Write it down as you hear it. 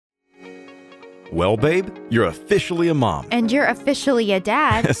Well, babe, you're officially a mom. And you're officially a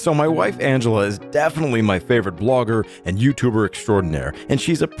dad. So my wife, Angela, is definitely my favorite blogger and YouTuber extraordinaire. And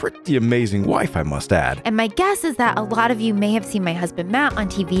she's a pretty amazing wife, I must add. And my guess is that a lot of you may have seen my husband, Matt, on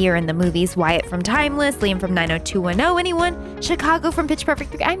TV or in the movies. Wyatt from Timeless, Liam from 90210, anyone? Chicago from Pitch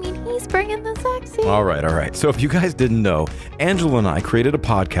Perfect 3. I mean, he's bringing the sexy. All right. So if you guys didn't know, Angela and I created a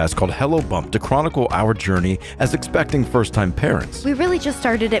podcast called Hello Bump to chronicle our journey as expecting first-time parents. We really just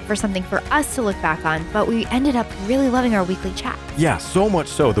started it for something for us to look back on, but we ended up really loving our weekly chat. Yeah, so much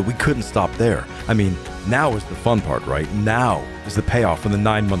so that we couldn't stop there. I mean, now is the fun part, right? Now is the payoff from the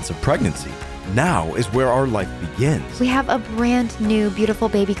 9 months of pregnancy. Now is where our life begins. We have a brand new, beautiful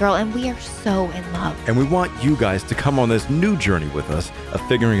baby girl, and we are so in love. And we want you guys to come on this new journey with us of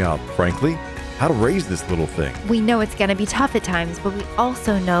figuring out, frankly, how to raise this little thing. We know it's going to be tough at times, but we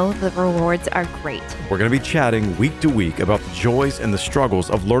also know the rewards are great. We're going to be chatting week to week about the joys and the struggles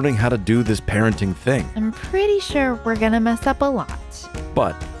of learning how to do this parenting thing. I'm pretty sure we're going to mess up a lot.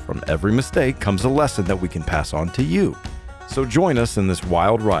 But from every mistake comes a lesson that we can pass on to you. So join us in this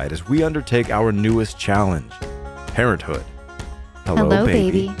wild ride as we undertake our newest challenge, parenthood. Hello,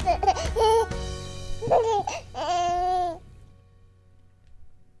 baby.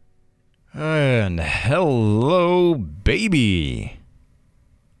 And hello, baby.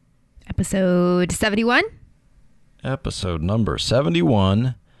 Episode 71? Episode number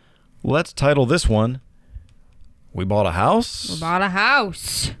 71. Let's title this one, We Bought a House? We bought a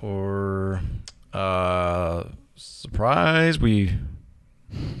house. Or, surprise, we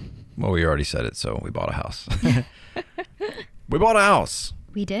already said it, so we bought a house. We bought a house.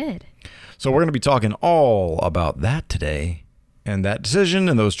 We did. So we're going to be talking all about that today. And that decision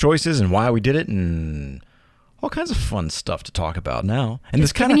and those choices and why we did it and all kinds of fun stuff to talk about now. And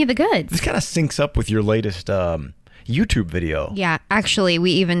Just giving you the goods. This kind of syncs up with your latest YouTube video. Yeah, actually, we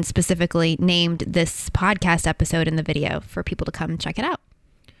even specifically named this podcast episode in the video for people to come check it out.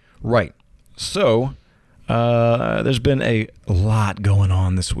 Right. So there's been a lot going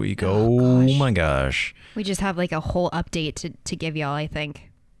on this week. Oh my gosh. We just have like a whole update to give y'all, I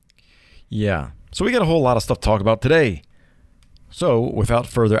think. Yeah. So we got a whole lot of stuff to talk about today. So, without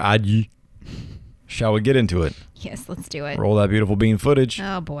further ado, shall we get into it? Yes, let's do it. Roll that beautiful bean footage.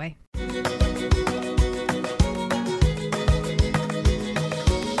 Oh, boy.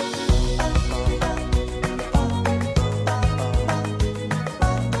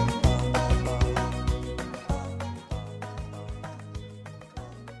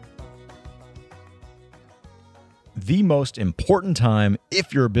 The most important time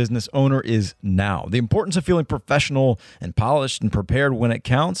if you're a business owner is now. The importance of feeling professional and polished and prepared when it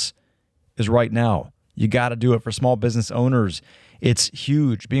counts is right now. You got to do it for small business owners. It's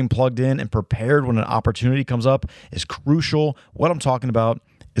huge. Being plugged in and prepared when an opportunity comes up is crucial. What I'm talking about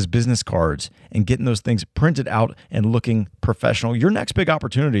is business cards and getting those things printed out and looking professional. Your next big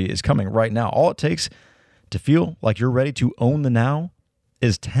opportunity is coming right now. All it takes to feel like you're ready to own the now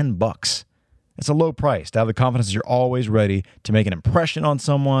is $10. It's a low price to have the confidence that you're always ready to make an impression on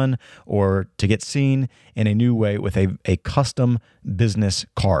someone or to get seen in a new way with a custom business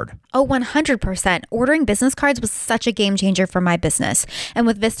card. Oh, 100%. Ordering business cards was such a game changer for my business. And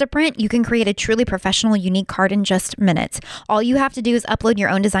with Vistaprint, you can create a truly professional, unique card in just minutes. All you have to do is upload your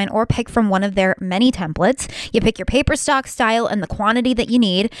own design or pick from one of their many templates. You pick your paper stock, style, and the quantity that you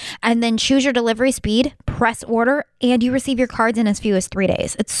need, and then choose your delivery speed, press order, and you receive your cards in as few as 3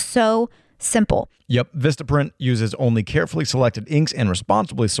 days. It's so simple. Yep. Vistaprint uses only carefully selected inks and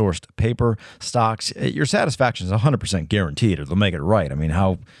responsibly sourced paper stocks. Your satisfaction is 100% guaranteed, or they'll make it right. I mean,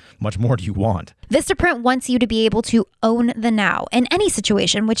 how much more do you want? Vistaprint wants you to be able to own the now in any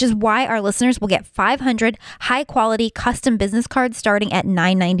situation, which is why our listeners will get 500 high-quality custom business cards starting at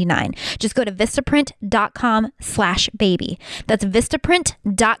 $9.99. Just go to Vistaprint.com/baby. That's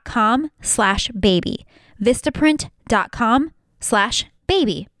Vistaprint.com/baby.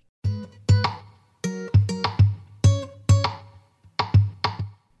 Vistaprint.com/baby.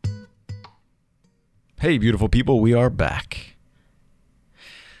 Hey, beautiful people, we are back.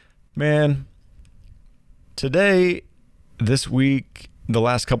 Man, today, this week, the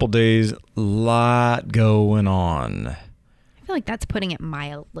last couple days, lot going on. I feel like that's putting it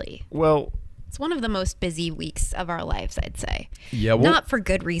mildly. Well, it's one of the most busy weeks of our lives, I'd say. Yeah, well, not for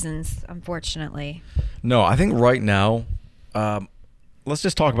good reasons, unfortunately. No, I think right now, let's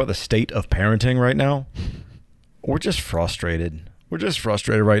just talk about the state of parenting right now. We're just frustrated. We're just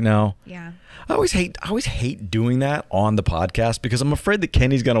frustrated right now. Yeah. I always hate doing that on the podcast because I'm afraid that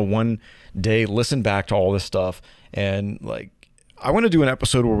Kenny's going to one day listen back to all this stuff. And like, I want to do an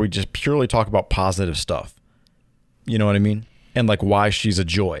episode where we just purely talk about positive stuff. You know what I mean? and like why she's a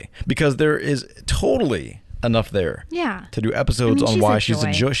joy, because there is totally enough there to do episodes on why she's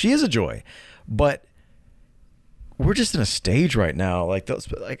a joy. She is a joy, but we're just in a stage right now. Like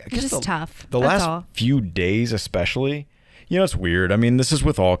those, like I guess it's just tough. The last few days, especially, it's weird. I mean, this is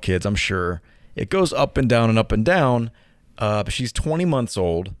with all kids, I'm sure. It goes up and down and up and down. But she's 20 months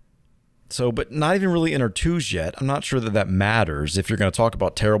old. So, but not even really in her twos yet. I'm not sure that matters if you're going to talk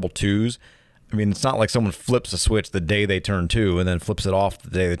about terrible twos. I mean, it's not like someone flips a switch the day they turn 2 and then flips it off the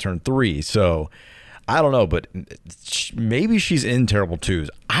day they turn 3. So I don't know, but maybe she's in terrible twos.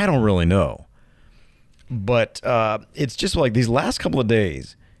 I don't really know. But it's just like these last couple of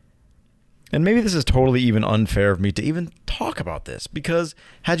days, and maybe this is totally even unfair of me to even talk about this, because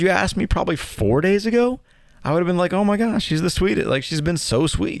had you asked me probably 4 days ago, I would have been like, oh my gosh, she's the sweetest. Like, she's been so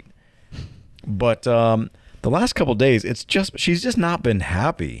sweet. But the last couple of days, she's just not been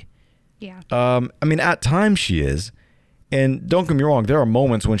happy. Yeah. I mean, at times she is. And don't get me wrong, there are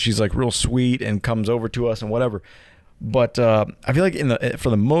moments when she's like real sweet and comes over to us and whatever. But I feel like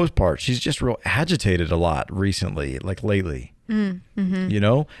for the most part, she's just real agitated a lot recently, like lately.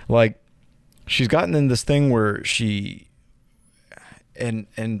 Mm-hmm. Like she's gotten in this thing where she,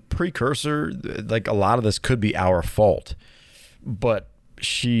 and precursor, like a lot of this could be our fault, but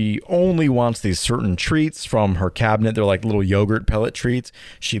she only wants these certain treats from her cabinet. They're like little yogurt pellet treats.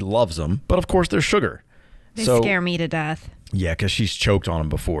 She loves them, but of course they're sugar. They scare me to death. Yeah, because she's choked on them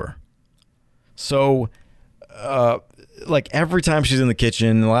before. So, like every time she's in the kitchen,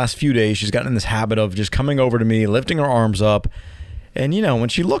 in the last few days, she's gotten in this habit of just coming over to me, lifting her arms up. And when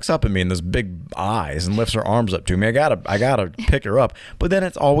she looks up at me in those big eyes and lifts her arms up to me, I gotta pick her up. But then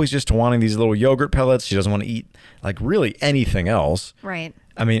it's always just wanting these little yogurt pellets. She doesn't want to eat like really anything else. Right.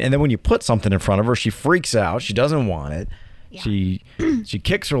 I mean, and then when you put something in front of her, she freaks out. She doesn't want it. Yeah. She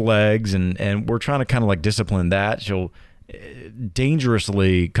kicks her legs, and we're trying to kind of like discipline that. She'll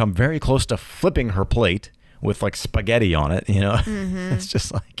dangerously come very close to flipping her plate with like spaghetti on it. Mm-hmm. It's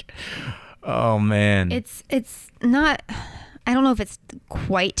just like, oh man. It's not. I don't know if it's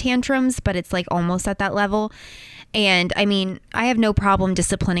quite tantrums, but it's like almost at that level. And I mean, I have no problem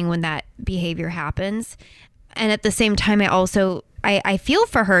disciplining when that behavior happens. And at the same time, I feel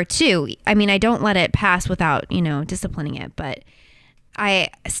for her too. I mean, I don't let it pass without, disciplining it, but I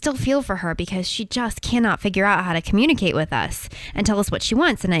still feel for her because she just cannot figure out how to communicate with us and tell us what she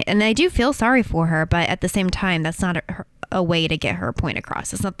wants. And I do feel sorry for her, but at the same time, that's not a way to get her point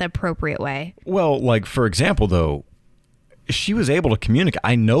across. It's not the appropriate way. Well, like for example, though, she was able to communicate.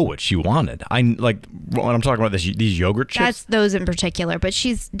 I know what she wanted. I like when I'm talking about these yogurt chips. That's those in particular, but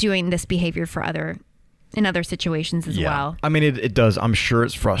she's doing this behavior in other situations as well. I mean, it does. I'm sure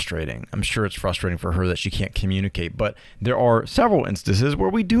it's frustrating. I'm sure it's frustrating for her that she can't communicate. But there are several instances where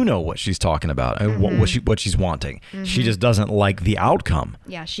we do know what she's talking about and what she's wanting. Mm-hmm. She just doesn't like the outcome.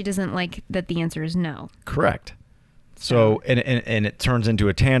 Yeah, she doesn't like that the answer is no. Correct. So and it turns into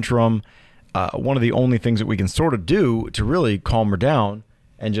a tantrum. One of the only things that we can sort of do to really calm her down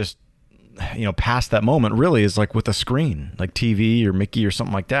and just past that moment really is like with a screen, like TV or Mickey or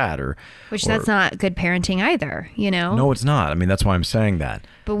something like that, which that's not good parenting either. No, it's not. I mean, that's why I'm saying that.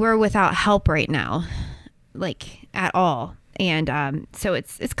 But we're without help right now, like at all, and so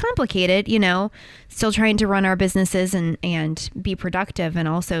it's complicated. Still trying to run our businesses and be productive, and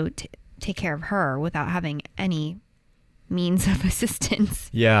also take care of her without having any means of assistance.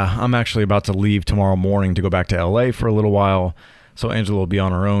 Yeah, I'm actually about to leave tomorrow morning to go back to LA for a little while. So Angela will be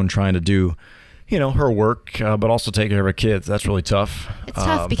on her own trying to do, her work, but also take care of her kids. That's really tough. It's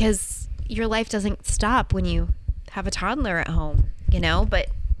tough because your life doesn't stop when you have a toddler at home, but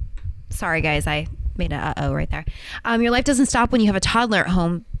sorry guys, I made a uh-oh right there. Your life doesn't stop when you have a toddler at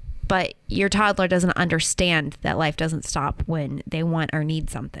home, but your toddler doesn't understand that life doesn't stop when they want or need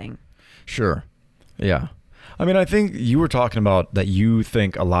something. Sure. Yeah. I mean, I think you were talking about that you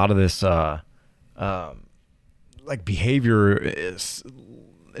think a lot of this like behavior is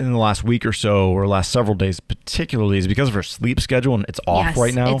in the last week or so or last several days particularly is because of her sleep schedule, and it's off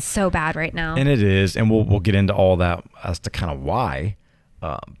right now. It's so bad right now. And it is, and we'll get into all that as to kind of why.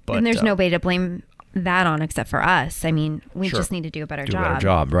 But and there's nobody to blame that on except for us. I mean, we just need to do a better job. Do a better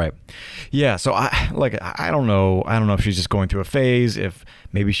job, right? Yeah. So I don't know. I don't know if she's just going through a phase. If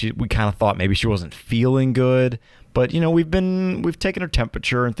maybe we kind of thought maybe she wasn't feeling good, but we've taken her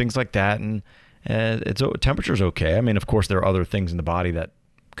temperature and things like that, and temperature's okay. I mean, of course, there are other things in the body that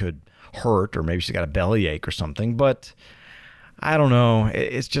could hurt, or maybe she's got a bellyache or something. But I don't know.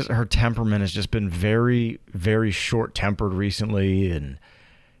 It's just her temperament has just been very, very short-tempered recently, and.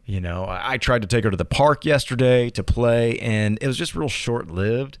 I tried to take her to the park yesterday to play, and it was just real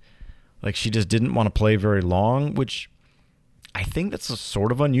short-lived. Like, she just didn't want to play very long, which I think that's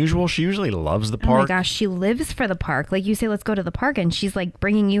sort of unusual. She usually loves the Oh my park. gosh, she lives for the park. Like you say, let's go to the park, and she's like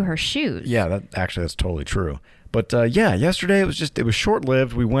bringing you her shoes. Yeah, that's totally true. But yeah, yesterday it was short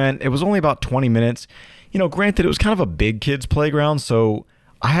lived. We went. It was only about 20 minutes. Granted, it was kind of a big kids playground, so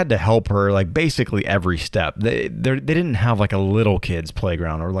I had to help her like basically every step. They didn't have like a little kids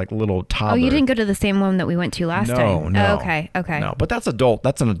playground or like little toddler. Oh, you didn't go to the same one that we went to last time? No. Oh, okay. No, but that's adult.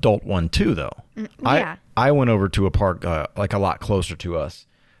 That's an adult one too, though. Yeah. I went over to a park like a lot closer to us.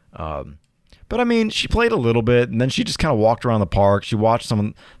 But I mean, she played a little bit, and then she just kind of walked around the park. She watched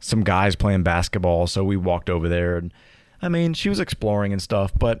some guys playing basketball, so we walked over there. And I mean, she was exploring and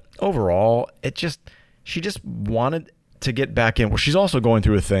stuff. But overall, she just wanted to get back in. Well, she's also going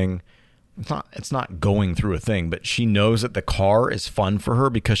through a thing. It's not going through a thing, but she knows that the car is fun for her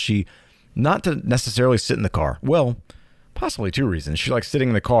because not to necessarily sit in the car. Well, possibly two reasons. She likes sitting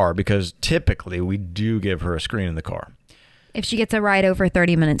in the car because typically we do give her a screen in the car. If she gets a ride over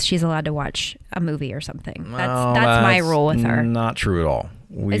 30 minutes, she's allowed to watch a movie or something. Well, that's my rule with her. Not true at all.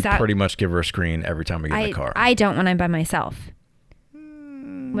 We pretty much give her a screen every time we get in the car. I don't when I'm by myself.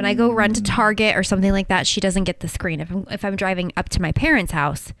 When I go run to Target or something like that, she doesn't get the screen. If I'm driving up to my parents'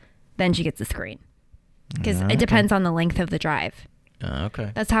 house, then she gets the screen. Because it depends on the length of the drive.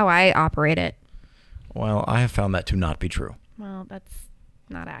 Okay. That's how I operate it. Well, I have found that to not be true. Well, that's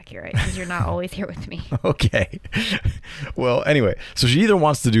not accurate because you're not always here with me. Okay. Well, anyway, so she either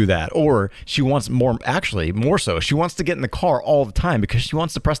wants to do that or she wants more so, she wants to get in the car all the time because she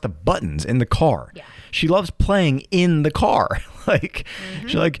wants to press the buttons in the car. Yeah. She loves playing in the car.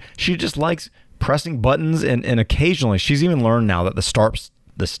 She just likes pressing buttons and occasionally she's even learned now that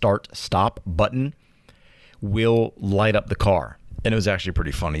the start stop button will light up the car. And it was actually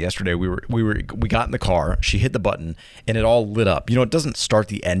pretty funny. Yesterday we got in the car, she hit the button and it all lit up. It doesn't start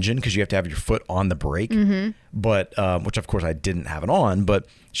the engine because you have to have your foot on the brake. Mm-hmm. But which of course I didn't have it on, but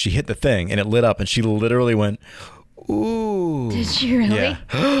she hit the thing and it lit up and she literally went, ooh. Did she really?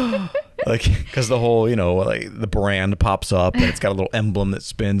 Yeah. Because the whole, the brand pops up and it's got a little emblem that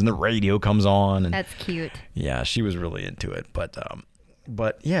spins and the radio comes on. And that's cute. Yeah, she was really into it. But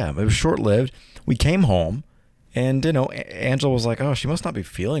yeah, it was short lived. We came home. And, Angela was like, oh, she must not be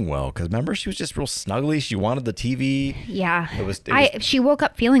feeling well. Because remember, she was just real snuggly. She wanted the TV. Yeah. She woke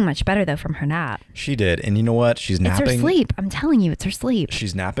up feeling much better, though, from her nap. She did. And you know what? She's napping. It's her sleep. I'm telling you, it's her sleep.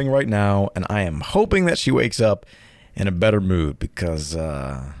 She's napping right now. And I am hoping that she wakes up in a better mood because...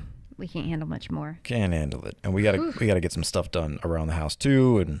 we can't handle much more. Can't handle it. And we gotta get some stuff done around the house,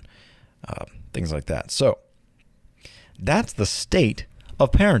 too. And things like that. So that's the state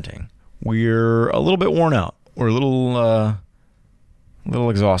of parenting. We're a little bit worn out. We're a little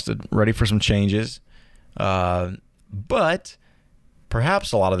exhausted, ready for some changes. But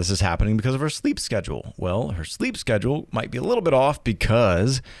perhaps a lot of this is happening because of her sleep schedule. Well, her sleep schedule might be a little bit off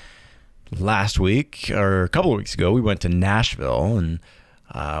because last week or a couple of weeks ago, we went to Nashville and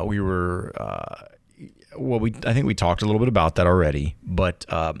we were, I think we talked a little bit about that already, but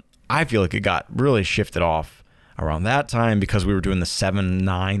I feel like it got really shifted off around that time because we were doing the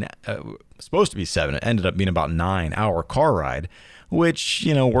 7-9 supposed to be 7. It ended up being about 9-hour car ride, which,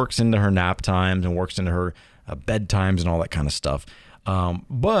 works into her nap times and works into her bedtimes and all that kind of stuff.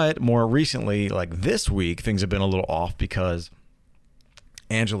 But more recently, like this week, things have been a little off because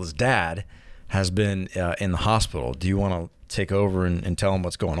Angela's dad has been in the hospital. Do you want to take over and tell him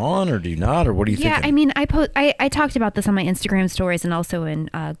what's going on, or do you not, or what do you think? Yeah, I mean, I talked about this on my Instagram stories and also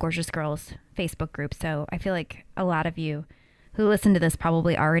in Gorgeous Girls Facebook group. So I feel like a lot of you who listen to this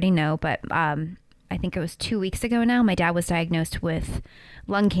probably already know, but I think it was 2 weeks ago now, my dad was diagnosed with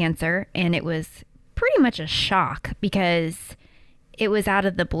lung cancer, and it was pretty much a shock because it was out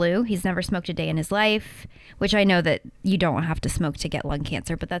of the blue. He's never smoked a day in his life, which I know that you don't have to smoke to get lung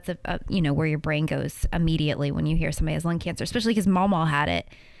cancer, but that's where your brain goes immediately when you hear somebody has lung cancer, especially because Mama had it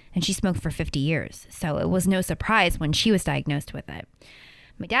and she smoked for 50 years. So it was no surprise when she was diagnosed with it.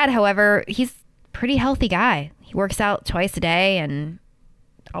 My dad, however, he's a pretty healthy guy. He works out twice a day and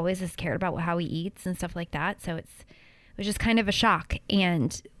always has cared about how he eats and stuff like that. So it was just kind of a shock.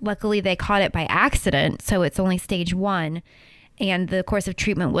 And luckily they caught it by accident. So it's only stage 1. And the course of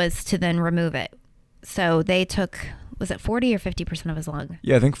treatment was to then remove it. So they took, was it 40 or 50% of his lung?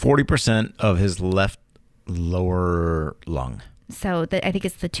 Yeah, I think 40% of his left lower lung. So I think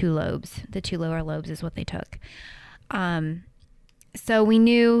it's the 2 lobes. The 2 lower lobes is what they took. So we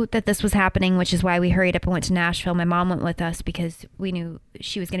knew that this was happening, which is why we hurried up and went to Nashville. My mom went with us because we knew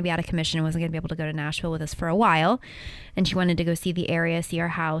she was going to be out of commission and wasn't going to be able to go to Nashville with us for a while. And she wanted to go see the area, see our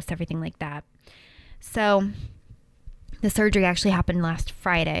house, everything like that. So the surgery actually happened last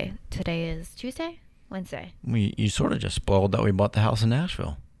Friday. Today is Tuesday? Wednesday. You sort of just spoiled that we bought the house in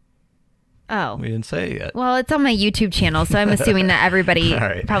Nashville. Oh. We didn't say it yet. Well, it's on my YouTube channel, so I'm assuming that everybody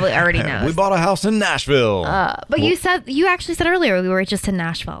Right. probably already knows. We bought a house in Nashville. But you actually said earlier we were just in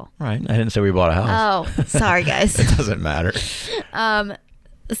Nashville. Right. I didn't say we bought a house. Oh, sorry, guys. It doesn't matter.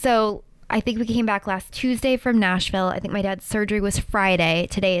 So I think we came back last Tuesday from Nashville. I think my dad's surgery was Friday.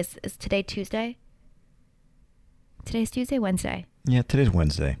 Today is today Tuesday? Today's Tuesday, Wednesday. Yeah, today's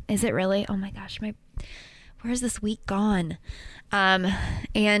Wednesday. Is it really? Oh my gosh, where's this week gone?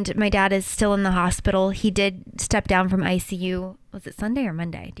 And my dad is still in the hospital. He did step down from ICU. Was it Sunday or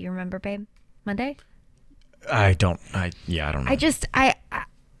Monday? Do you remember, babe? Monday? I don't know.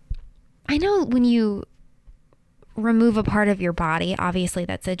 I know when you remove a part of your body, obviously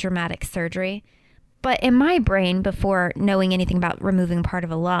that's a dramatic surgery. But in my brain, before knowing anything about removing part of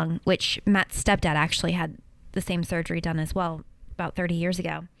a lung, which Matt's stepdad actually had the same surgery done as well about 30 years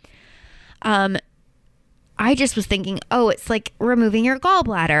ago. I just was thinking, oh, it's like removing your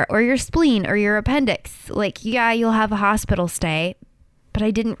gallbladder or your spleen or your appendix. Like, yeah, you'll have a hospital stay, but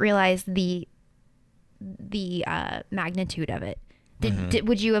I didn't realize the magnitude of it.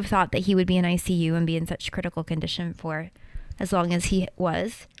 Would you have thought that he would be in ICU and be in such critical condition for as long as he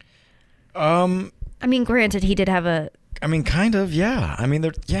was? I mean, granted, he did have kind of, yeah. I mean,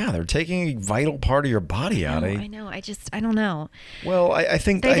 they're taking a vital part of your body out. I know. I don't know. Well, I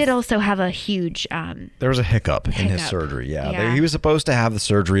think they did also have a huge. There was a hiccup in his surgery. Yeah. He was supposed to have the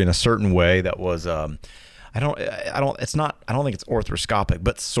surgery in a certain way that was. I don't think it's arthroscopic,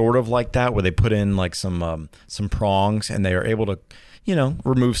 but sort of like that, where they put in like some prongs and they are able to,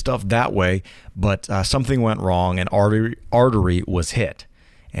 remove stuff that way. But something went wrong and artery was hit.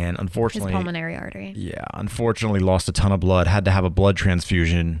 And unfortunately, his pulmonary artery. Yeah, unfortunately, lost a ton of blood. Had to have a blood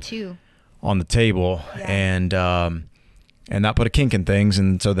transfusion. 2 on the table, yeah. And that put a kink in things.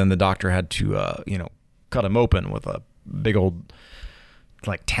 And so then the doctor had to, cut him open with a big old,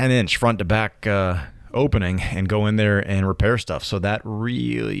 like 10-inch front to back opening and go in there and repair stuff. So that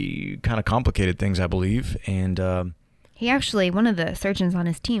really kind of complicated things, I believe. And he actually, one of the surgeons on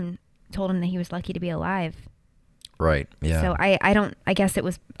his team, told him that he was lucky to be alive. Right. Yeah. So I guess it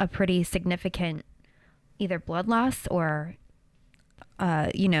was a pretty significant either blood loss or,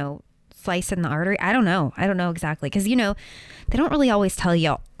 slice in the artery. I don't know exactly. Cause they don't really always tell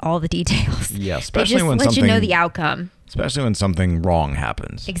you all the details. Yeah. Especially when let you know the outcome. Especially when something wrong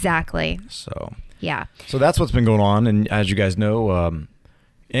happens. Exactly. So, yeah. So that's what's been going on. And as you guys know,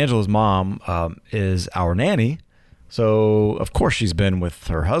 Angela's mom, is our nanny. So, of course, she's been with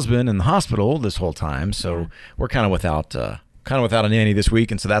her husband in the hospital this whole time. So we're kind of without a nanny this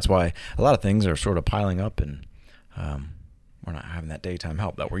week. And so that's why a lot of things are sort of piling up and we're not having that daytime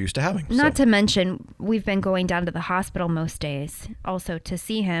help that we're used to having. Not to mention, we've been going down to the hospital most days also to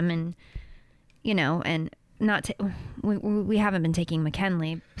see him and, and not to, we haven't been taking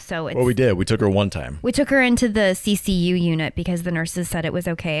McKinley. So it's. Well, we did. We took her one time. We took her into the CCU unit because the nurses said it was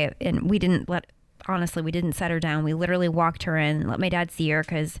okay. And we didn't set her down. We literally walked her in, let my dad see her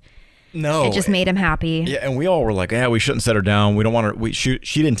because it just made him happy. Yeah, and we all were like, we shouldn't set her down. We don't want her. She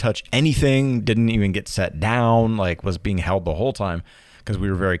didn't touch anything, didn't even get set down, like was being held the whole time because we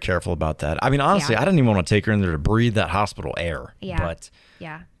were very careful about that. I mean, honestly, I didn't even want to take her in there to breathe that hospital air. Yeah. But,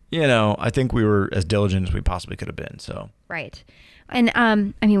 I think we were as diligent as we possibly could have been. So. Right.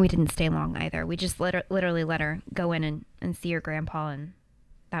 And, we didn't stay long either. We just literally let her go in and see her grandpa and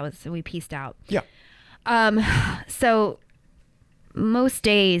we pieced out. Yeah. So most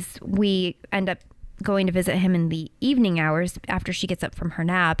days we end up going to visit him in the evening hours after she gets up from her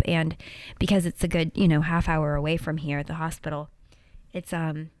nap. And because it's a good, half hour away from here, the hospital, it's,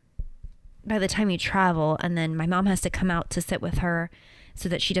 by the time you travel and then my mom has to come out to sit with her so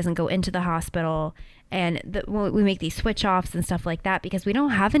that she doesn't go into the hospital. And we make these switch offs and stuff like that because we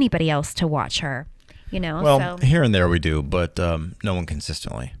don't have anybody else to watch her. Well, here and there we do, but no one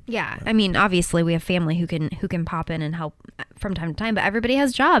consistently. Yeah. I mean, obviously we have family who can pop in and help from time to time, but everybody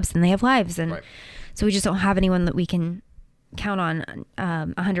has jobs and they have lives. And so we just don't have anyone that we can count on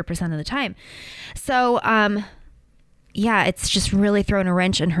 100% of the time. So, it's just really thrown a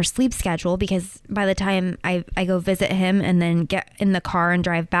wrench in her sleep schedule because by the time I go visit him and then get in the car and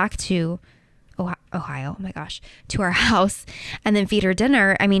drive back to Ohio, oh my gosh, to our house and then feed her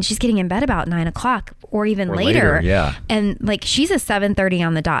dinner. I mean, she's getting in bed about 9:00 or even later. Yeah. And like, she's a 7:30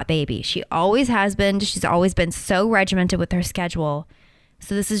 on the dot baby. She always has been. She's always been so regimented with her schedule.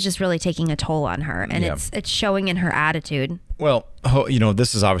 So this is just really taking a toll on her and it's showing in her attitude. Well,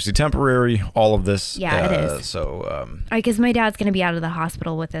 this is obviously temporary, all of this. Yeah, it is. So, because my dad's going to be out of the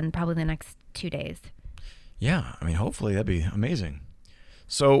hospital within probably the next 2 days. Yeah. I mean, hopefully that'd be amazing.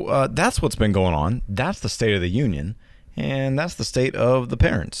 So that's what's been going on. That's the state of the union. And that's the state of the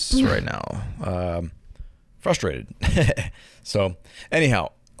parents right now. Frustrated. So anyhow,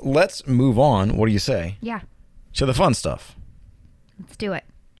 let's move on. What do you say? Yeah. To the fun stuff. Let's do it.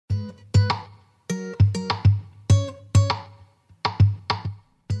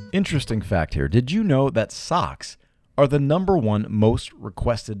 Interesting fact here. Did you know that socks are the #1 most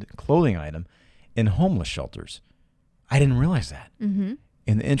requested clothing item in homeless shelters? I didn't realize that. Mm-hmm.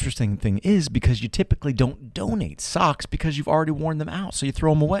 And the interesting thing is because you typically don't donate socks because you've already worn them out, so you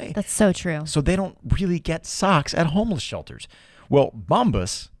throw them away. That's so true. So they don't really get socks at homeless shelters. Well,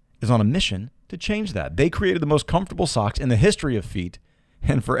 Bombas is on a mission to change that. They created the most comfortable socks in the history of feet,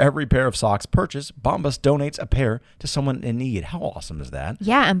 and for every pair of socks purchased, Bombas donates a pair to someone in need. How awesome is that?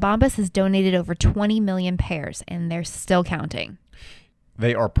 Yeah, and Bombas has donated over 20 million pairs, and they're still counting.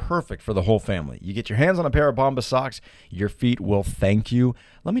 They are perfect for the whole family. You get your hands on a pair of Bombas socks, your feet will thank you.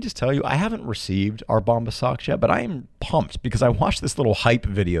 Let me just tell you, I haven't received our Bombas socks yet, but I am pumped because I watched this little hype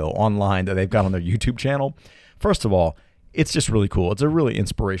video online that they've got on their YouTube channel. First of all, it's just really cool. It's a really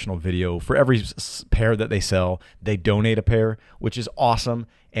inspirational video. For every pair that they sell, they donate a pair, which is awesome.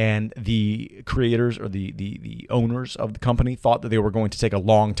 And the creators or the owners of the company thought that they were going to take a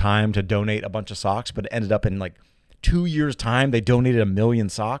long time to donate a bunch of socks, but it ended up in like 2 years' time, they donated 1 million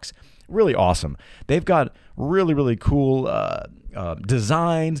socks. Really awesome. They've got really, really cool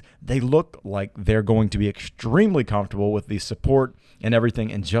designs. They look like they're going to be extremely comfortable with the support and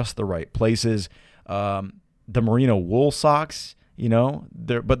everything in just the right places. The merino wool socks,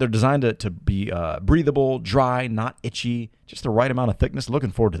 they're designed to be breathable, dry, not itchy, just the right amount of thickness.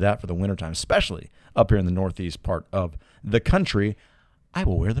 Looking forward to that for the wintertime, especially up here in the northeast part of the country. I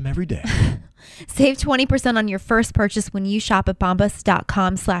will wear them every day. Save 20% on your first purchase when you shop at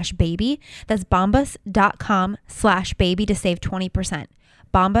bombas.com/baby. That's bombas.com/baby to save 20%.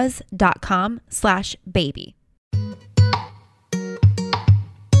 bombas.com/baby.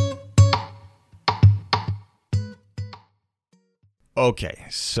 Okay,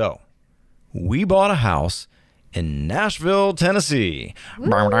 so we bought a house in Nashville, Tennessee.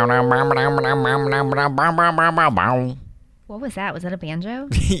 What was that? Was that a banjo?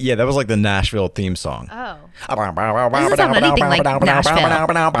 Yeah, that was like the Nashville theme song. Oh. Doesn't sound anything like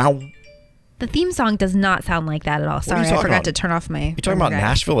Nashville. The theme song does not sound like that at all. Sorry, I forgot to turn off my... You talking about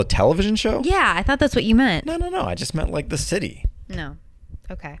Nashville, a television show? Yeah, I thought that's what you meant. No. I just meant like the city. No.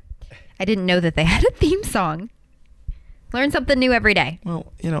 Okay. I didn't know that they had a theme song. Learn something new every day.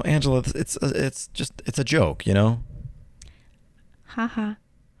 Well, Angela, it's a joke, Haha.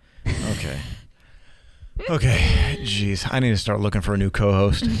 Okay. Okay, geez, I need to start looking for a new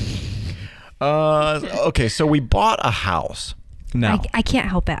co-host. Okay, so we bought a house. Now I can't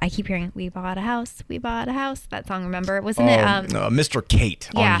help it. I keep hearing, we bought a house, that song, remember? Wasn't it? Mr. Kate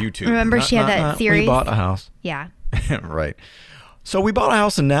on YouTube. Remember she had that series? We bought a house. Yeah. Right. So we bought a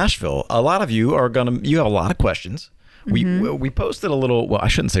house in Nashville. A lot of you you have a lot of questions. Mm-hmm. We posted a little, well, I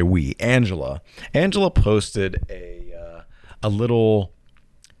shouldn't say we, Angela posted a little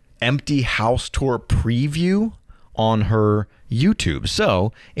empty house tour preview on her YouTube.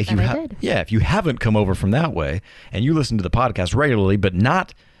 So if you haven't come over from that way and you listen to the podcast regularly, but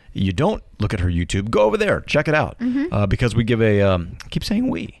you don't look at her YouTube, go over there, check it out. Mm-hmm. Because we give I keep saying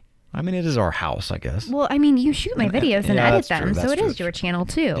we. I mean, it is our house, I guess. Well, I mean, you shoot my videos and edit them, so it is your channel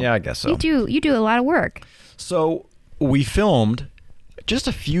too. Yeah, I guess so. You do a lot of work. So we filmed just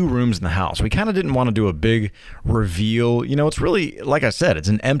a few rooms in the house. We kind of didn't want to do a big reveal. It's really, like I said, it's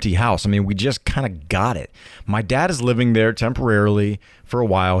an empty house. I mean, we just kind of got it. My dad is living there temporarily for a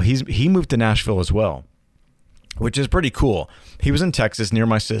while. He moved to Nashville as well, which is pretty cool. He was in Texas near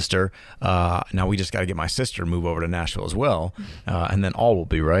my sister. Now we just got to get my sister to move over to Nashville as well, and then all will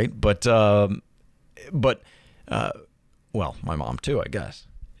be right. But well, my mom too, I guess.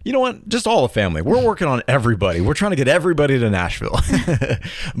 You know what? Just all the family. We're working on everybody. We're trying to get everybody to Nashville.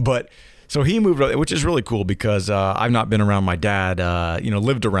 But so he moved, which is really cool because I've not been around my dad,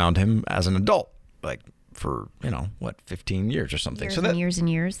 lived around him as an adult, like for, 15 years or something. Years and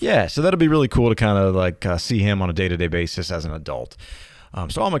years. Yeah. So that'll be really cool to kind of like see him on a day-to-day basis as an adult.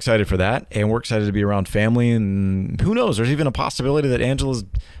 So I'm excited for that. And we're excited to be around family. And who knows? There's even a possibility that Angela's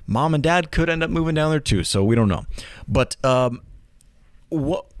mom and dad could end up moving down there too. So we don't know. But,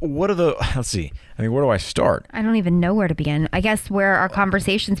 what are the, let's see, I mean, where do I start? I don't even know where to begin. I guess where our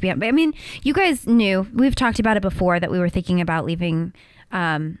conversations began. But I mean, you guys knew, we've talked about it before, that we were thinking about leaving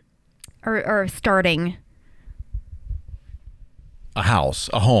or starting a house,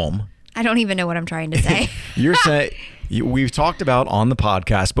 a home I don't even know what I'm trying to say. You're saying we've talked about on the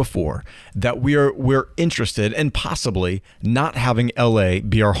podcast before that we're interested in possibly not having LA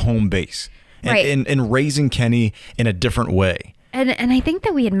be our home base and Right. in raising Kenny in a different way. And I think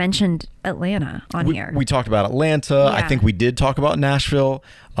that we had mentioned Atlanta on here. We talked about Atlanta. I Yeah. think we did talk about Nashville.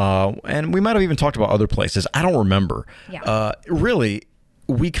 And we might have even talked about other places. I don't remember. Yeah. Really,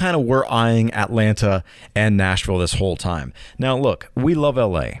 we kind of were eyeing Atlanta and Nashville this whole time. Now, look, we love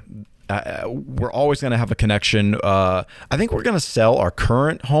LA. We're always going to have a connection. I think we're going to sell our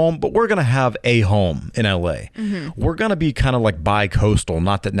current home, but we're going to have a home in LA. We're going to be kind of like bi-coastal.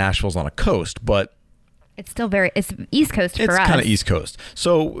 Not that Nashville's on a coast, but it's still it's East Coast for us. it's kind of East Coast.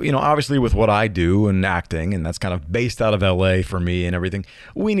 So, obviously with what I do and acting, and that's kind of based out of LA for me and everything,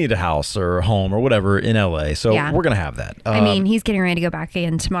 we need a house or a home or whatever in LA. So Yeah. we're going to have that. I mean, he's getting ready to go back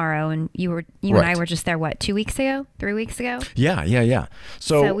in tomorrow, and you and I Right. were just there, 2 weeks ago, 3 weeks ago? Yeah.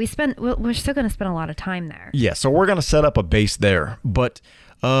 So we're still going to spend a lot of time there. Yeah, so we're going to set up a base there. But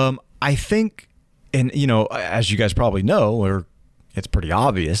I think, and as you guys probably know, or it's pretty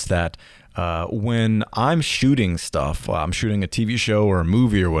obvious that when I'm shooting stuff, I'm shooting a TV show or a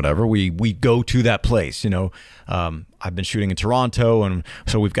movie or whatever, we go to that place. I've been shooting in Toronto, and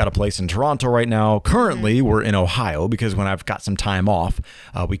so we've got a place in Toronto right now. Currently, we're in Ohio because when I've got some time off,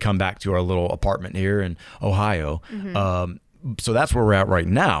 we come back to our little apartment here in Ohio. So that's where we're at right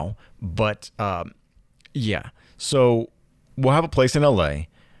now. But yeah, so we'll have a place in LA.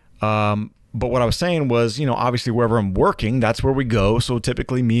 But what I was saying was, obviously wherever I'm working, that's where we go. So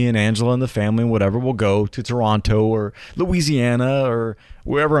typically me and Angela and the family and whatever will go to Toronto or Louisiana or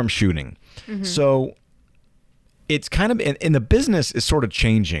wherever I'm shooting. So it's kind of, and the business is sort of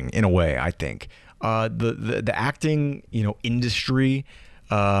changing in a way, I think. The acting, industry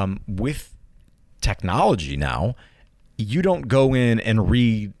with technology now, you don't go in and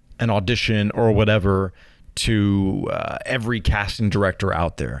read an audition or whatever to every casting director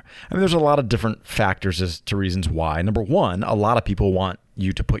out there. I mean, there's a lot of different factors as to reasons why. Number one, a lot of people want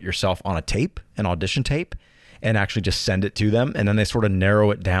you to put yourself on a tape, an audition tape, and actually just send it to them, and then they sort of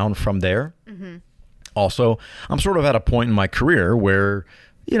narrow it down from there. Also, I'm sort of at a point in my career where,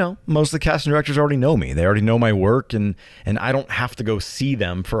 most of the casting directors already know me. They already know my work, and I don't have to go see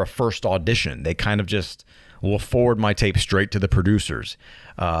them for a first audition. They kind of just will forward my tape straight to the producers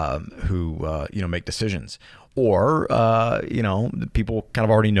who make decisions. Or, people kind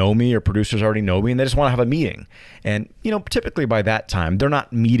of already know me, or producers already know me, and they just want to have a meeting. And, typically by that time, they're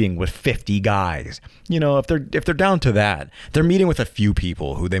not meeting with 50 guys. If they're down to that, they're meeting with a few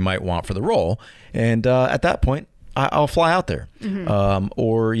people who they might want for the role. And at that point, I'll fly out there.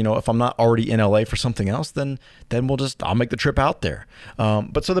 Or, if I'm not already in LA for something else, then I'll make the trip out there.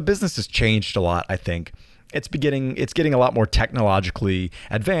 But so the business has changed a lot, I think. It's getting a lot more technologically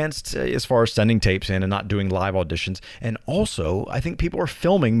advanced as far as sending tapes in and not doing live auditions. And also, I think people are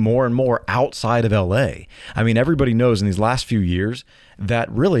filming more and more outside of LA. I mean, everybody knows in these last few years that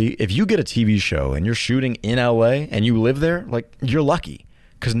really, if you get a TV show and you're shooting in LA and you live there, like, you're lucky,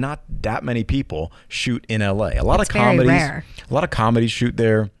 because not that many people shoot in LA. A lot of comedies shoot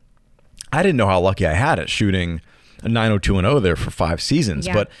there. I didn't know how lucky I had it shooting 90210 there for 5 seasons.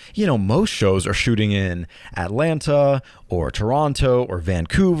 Yeah. But, most shows are shooting in Atlanta or Toronto or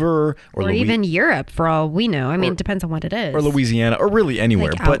Vancouver or even Europe, for all we know. I mean, it depends on what it is. Or Louisiana, or really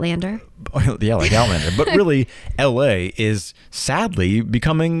anywhere. Like Outlander. Yeah, like Outlander. But really, LA is sadly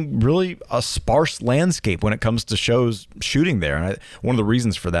becoming really a sparse landscape when it comes to shows shooting there. And one of the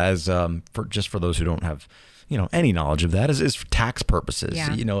reasons for that is, for those who don't have any knowledge of that, is for tax purposes.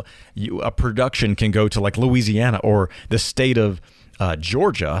 Yeah. A production can go to like Louisiana or the state of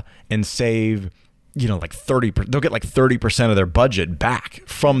Georgia and save, like 30%. They'll get like 30% of their budget back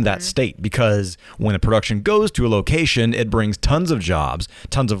from that state, because when a production goes to a location, it brings tons of jobs,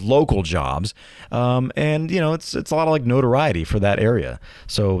 tons of local jobs, and it's a lot of like notoriety for that area.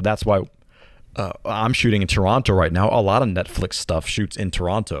 So that's why I'm shooting in Toronto right now. A lot of Netflix stuff shoots in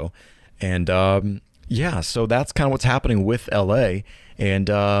Toronto, and yeah, so that's kind of what's happening with LA. And,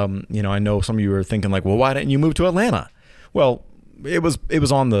 I know some of you are thinking like, well, why didn't you move to Atlanta? Well, it was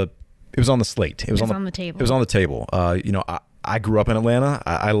on the slate. It was on the table. It was on the table. I grew up in Atlanta.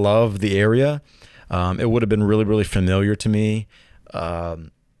 I love the area. It would have been really, really familiar to me, to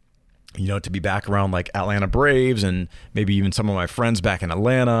be back around like Atlanta Braves and maybe even some of my friends back in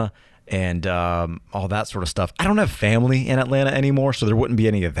Atlanta and all that sort of stuff. I don't have family in Atlanta anymore, so there wouldn't be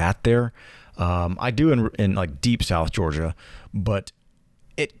any of that there. I do in like deep South Georgia, but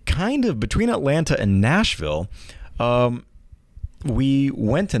it kind of between Atlanta and Nashville, we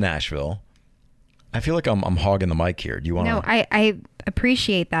went to Nashville. I feel like I'm hogging the mic here. Do you want to? No, I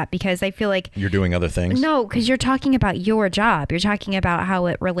appreciate that because I feel like you're doing other things. No, because you're talking about your job. You're talking about how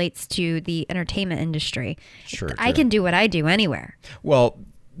it relates to the entertainment industry. Sure. I can do what I do anywhere. Well,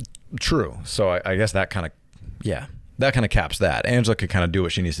 true. So I guess that kind of, that kind of caps that. Angela could kind of do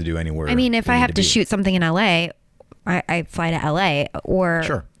what she needs to do anywhere. I mean, if I have to shoot something in LA, I fly to LA or.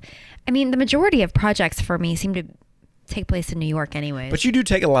 Sure. I mean, the majority of projects for me seem to take place in New York anyways. But you do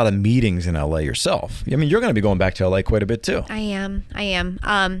take a lot of meetings in LA yourself. I mean, you're going to be going back to LA quite a bit too. I am.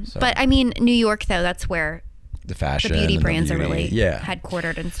 But I mean, New York though, that's where the fashion, the beauty and brands the are really yeah.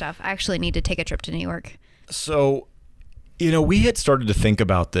 headquartered and stuff. I actually need to take a trip to New York. So, we had started to think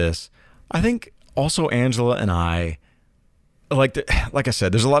about this. I think also Angela and I, like I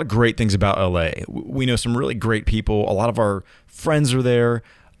said, there's a lot of great things about LA. We know some really great people. A lot of our friends are there.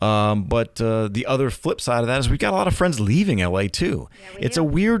 But the other flip side of that is we've got a lot of friends leaving LA too. Yeah, it's a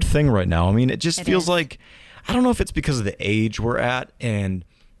weird thing right now. I mean, it just feels like, I don't know if it's because of the age we're at and,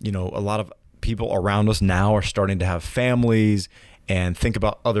 a lot of people around us now are starting to have families and think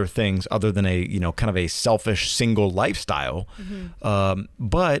about other things other than a, kind of a selfish single lifestyle. Mm-hmm.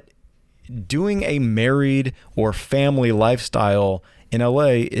 But doing a married or family lifestyle in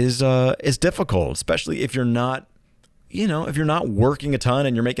LA is difficult, especially if you're not, if you're not working a ton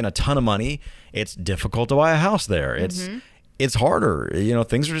and you're making a ton of money. It's difficult to buy a house there. It's harder.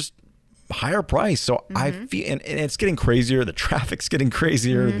 Things are just higher price. So I feel, and it's getting crazier. The traffic's getting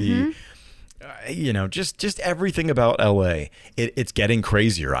crazier. Just everything about LA. It's getting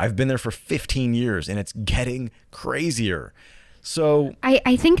crazier. I've been there for 15 years and it's getting crazier. So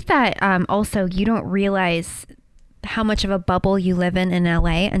I think that also you don't realize how much of a bubble you live in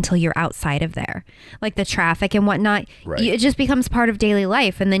LA until you're outside of there. Like the traffic and whatnot, right. It just becomes part of daily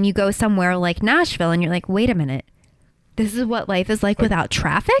life. And then you go somewhere like Nashville and you're like, wait a minute, this is what life is like without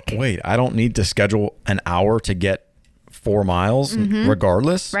traffic? Wait, I don't need to schedule an hour to get 4 miles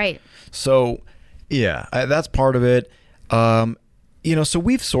regardless. Right. So yeah, that's part of it. So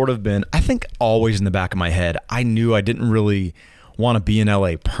we've sort of been, I think always in the back of my head, I knew I didn't really want to be in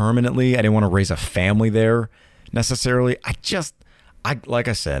LA permanently. I didn't want to raise a family there necessarily. Like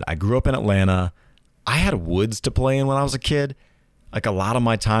I said, I grew up in Atlanta. I had woods to play in when I was a kid. Like a lot of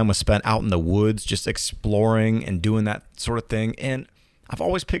my time was spent out in the woods, just exploring and doing that sort of thing. And I've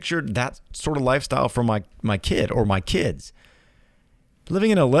always pictured that sort of lifestyle for my kid or my kids.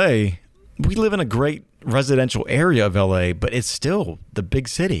 Living in LA, we live in a great residential area of LA, but it's still the big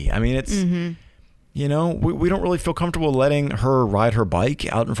city. I mean, it's, we don't really feel comfortable letting her ride her bike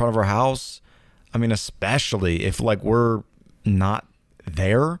out in front of our house. I mean, especially if we're not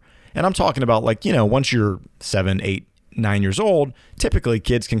there. And I'm talking about once you're 7, 8, 9 years old, typically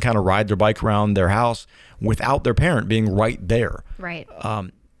kids can kind of ride their bike around their house without their parent being right there. Right.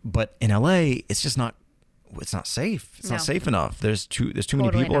 But in LA, it's just not, it's not safe. It's not safe enough. There's too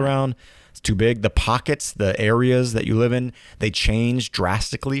many people around. It's too big. The pockets, the areas that you live in, they change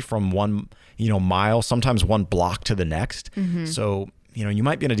drastically from one, mile, sometimes one block to the next. Mm-hmm. So, you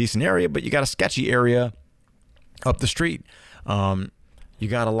might be in a decent area, but you got a sketchy area up the street. We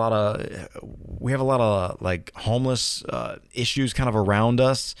have a lot of homeless issues kind of around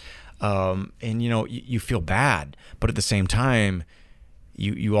us. And you feel bad, but at the same time,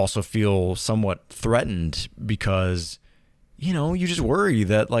 you also feel somewhat threatened because, you just worry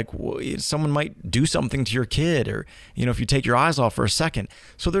that someone might do something to your kid or, if you take your eyes off for a second.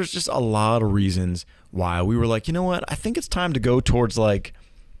 So there's just a lot of reasons why we were like, you know what, I think it's time to go towards a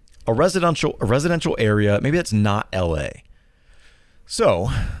residential area. Maybe that's not LA. So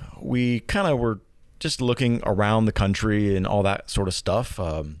we kind of were just looking around the country and all that sort of stuff.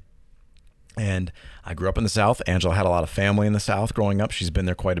 And I grew up in the South. Angela had a lot of family in the South growing up. She's been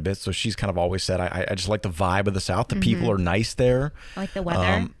there quite a bit. So she's kind of always said, I just like the vibe of the South. The people are nice there. I like the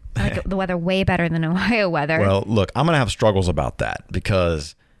weather. I like the weather way better than Ohio weather. Well, look, I'm going to have struggles about that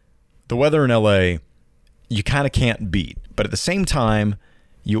because the weather in LA, you kind of can't beat. But at the same time,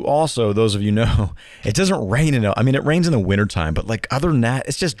 you also, those of you know, it doesn't rain in LA. I mean, it rains in the wintertime, but other than that,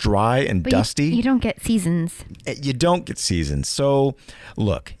 it's just dry and dusty. You don't get seasons. You don't get seasons. So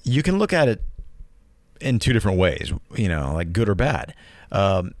look, you can look at it in two different ways, good or bad.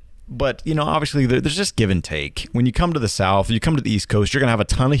 But, obviously there's just give and take. When you come to the South, you come to the East Coast, you're going to have a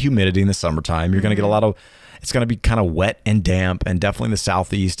ton of humidity in the summertime. You're going to get it's going to be kind of wet and damp. And definitely the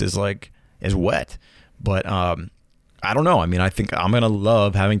Southeast is wet. But, I don't know. I mean, I think I'm going to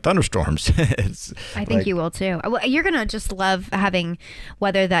love having thunderstorms. I think you will too. Well, you're going to just love having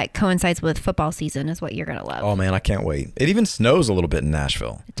weather that coincides with football season is what you're going to love. Oh man, I can't wait. It even snows a little bit in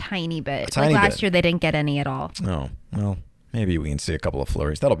Nashville. A tiny bit. Last year they didn't get any at all. Oh, well, maybe we can see a couple of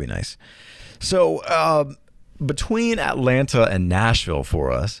flurries. That'll be nice. So, between Atlanta and Nashville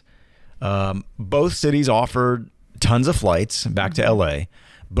for us, both cities offered tons of flights back to LA.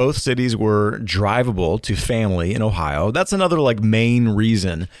 Both cities were drivable to family in Ohio. That's another like main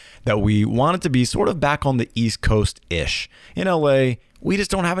reason that we wanted to be sort of back on the East Coast-ish. In LA, we just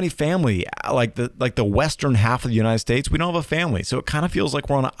don't have any family. Like the western half of the United States, we don't have a family. So it kind of feels like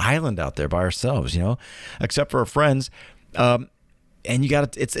we're on an island out there by ourselves, you know, except for our friends. And you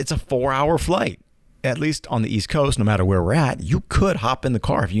got it's a 4-hour flight. At least on the East Coast, no matter where we're at, you could hop in the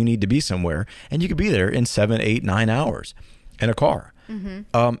car if you need to be somewhere, and you could be there in 7, 8, 9 hours in a car.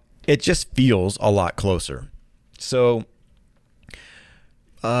 It just feels a lot closer. So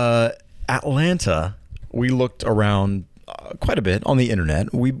Atlanta, we looked around quite a bit on the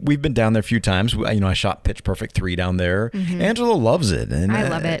internet. We've been down there a few times. I shot Pitch Perfect 3 down there. Angela loves it, and I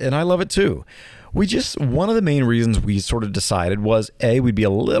love it, and I love it too. One of the main reasons we sort of decided was we'd be a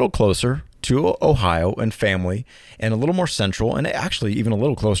little closer to Ohio and family, and a little more central, and actually even a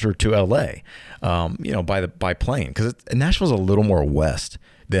little closer to LA, by plane, because Nashville's a little more west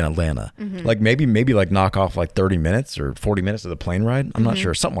than Atlanta. Like maybe like knock off like 30 minutes or 40 minutes of the plane ride. I'm not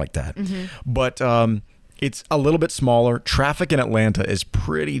sure, something like that. But it's a little bit smaller. Traffic in Atlanta is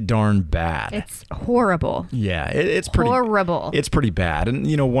pretty darn bad. It's horrible. Yeah, it's pretty horrible. It's pretty bad, and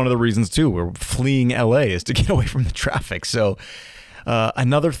one of the reasons too we're fleeing LA is to get away from the traffic. So.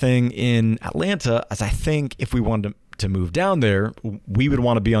 Another thing in Atlanta is I think if we wanted to move down there, we would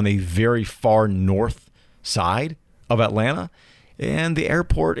want to be on the very far north side of Atlanta, and the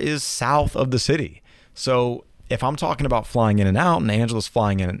airport is south of the city. So if I'm talking about flying in and out, and Angela's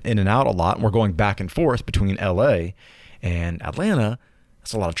flying in and out a lot, and we're going back and forth between LA and Atlanta,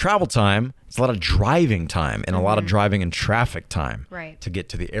 that's a lot of travel time. It's a lot of driving time, and a lot of driving and traffic time to get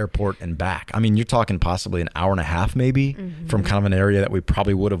to the airport and back. I mean, you're talking possibly an hour and a half maybe from kind of an area that we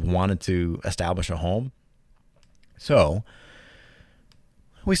probably would have wanted to establish a home. So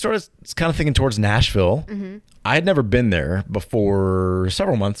we started kind of thinking towards Nashville. I had never been there before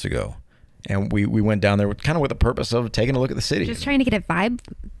several months ago. And we went down there kind of with the purpose of taking a look at the city. Just trying to get a vibe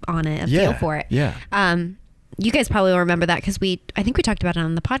on it, a feel for it. Yeah. You guys probably will remember that because I think we talked about it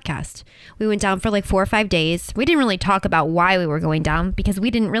on the podcast. We went down for like 4 or 5 days. We didn't really talk about why we were going down because we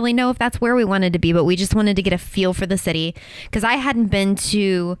didn't really know if that's where we wanted to be, but we just wanted to get a feel for the city because I hadn't been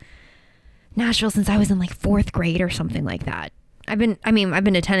to Nashville since I was in like 4th grade or something like that. I've been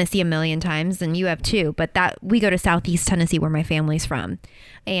to Tennessee a million times, and you have too, but we go to Southeast Tennessee where my family's from.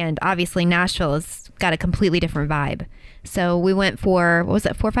 And obviously Nashville has got a completely different vibe. So we went for, what was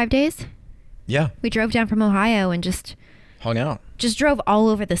it, 4 or 5 days? Yeah. We drove down from Ohio and just hung out. Just drove all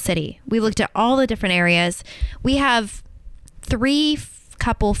over the city. We looked at all the different areas. We have 3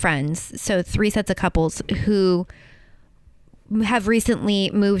 couple friends, so 3 sets of couples who have recently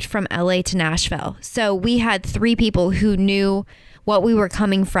moved from LA to Nashville. So we had 3 people who knew what we were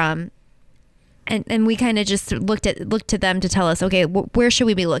coming from. And we kind of just looked to them to tell us, okay, where should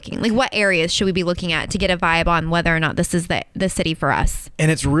we be looking? Like, what areas should we be looking at to get a vibe on whether or not this is the city for us?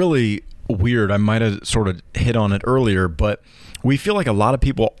 And it's really weird. I might have sort of hit on it earlier, but we feel like a lot of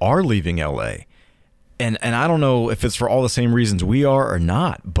people are leaving LA. And I don't know if it's for all the same reasons we are or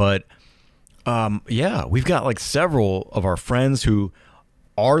not, but we've got like several of our friends who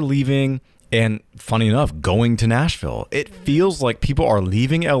are leaving. And funny enough, going to Nashville. It feels like people are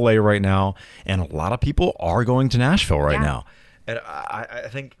leaving LA right now, and a lot of people are going to Nashville right now. And I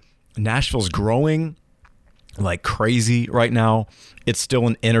think Nashville's growing like crazy right now. It's still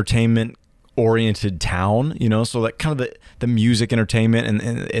an entertainment-oriented town, so that kind of the music entertainment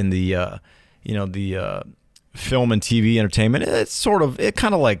and the film and TV entertainment, it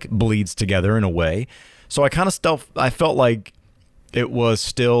kind of like bleeds together in a way. So I felt like it was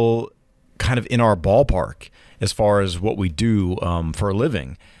still kind of in our ballpark as far as what we do for a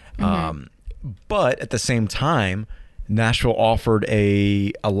living. But at the same time, Nashville offered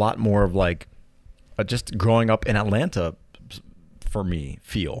a lot more of like just growing up in Atlanta for me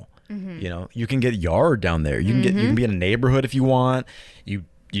feel. You can get yard down there. You can be in a neighborhood if you want. You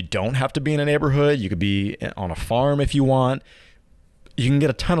don't have to be in a neighborhood. You could be on a farm if you want. You can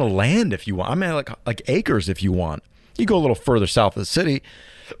get a ton of land if you want. I mean, like acres if you want. You go a little further south of the city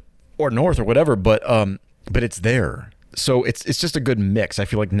or north or whatever, but it's there. So it's just a good mix. I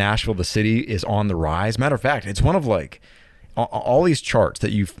feel like Nashville, the city, is on the rise. Matter of fact, it's one of like all these charts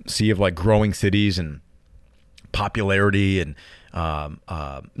that you see of like growing cities and popularity, and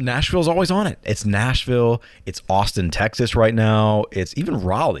Nashville's always on it. It's Nashville, it's Austin, Texas right now. It's even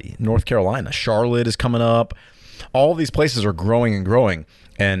Raleigh, North Carolina. Charlotte is coming up. All these places are growing and growing.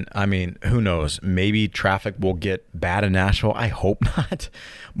 And I mean, who knows? Maybe traffic will get bad in Nashville. I hope not.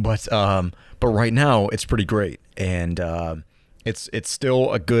 But But right now, it's pretty great. And it's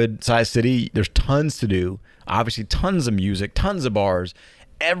still a good sized city. There's tons to do. Obviously, tons of music, tons of bars.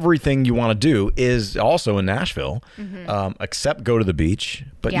 Everything you want to do is also in Nashville, except go to the beach.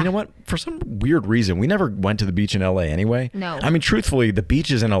 But you know what? For some weird reason, we never went to the beach in LA anyway. No. I mean, truthfully, the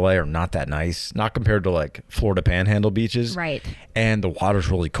beaches in LA are not that nice, not compared to like Florida Panhandle beaches. Right. And the water's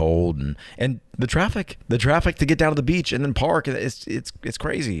really cold, and the traffic to get down to the beach and then park, it's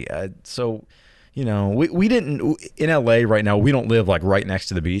crazy. So, you know, we didn't in LA right now. We don't live like right next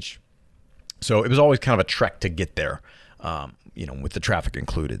to the beach, so it was always kind of a trek to get there. You know, with the traffic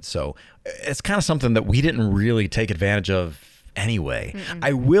included. So it's kind of something that we didn't really take advantage of anyway.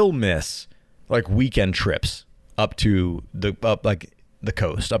 I will miss like weekend trips up the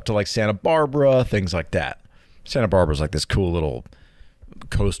coast, up to like Santa Barbara, things like that. Santa Barbara's like this cool little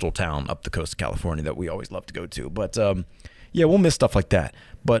coastal town up the coast of California that we always love to go to. But yeah, we'll miss stuff like that.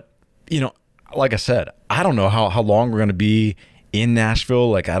 But, you know, like I said, I don't know how long we're going to be in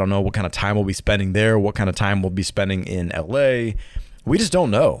Nashville. Like, I don't know what kind of time we'll be spending there, what kind of time we'll be spending in LA. We just don't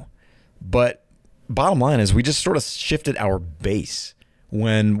know. But bottom line is we just sort of shifted our base.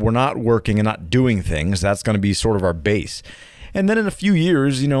 When we're not working and not doing things, that's going to be sort of our base. And then in a few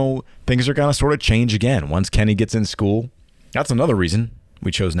years, you know, things are going to sort of change again. Once Kenny gets in school, that's another reason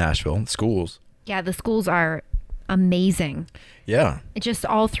we chose Nashville, schools. Yeah, the schools are amazing. Yeah. It just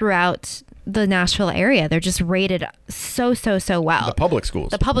all throughout the Nashville area. They're just rated so well. The public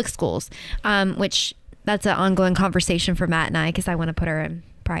schools. The public schools, which that's an ongoing conversation for Matt and I, because I want to put her in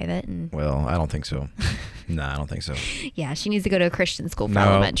private. And well, I don't think so. No, I don't think so. Yeah, she needs to go to a Christian school for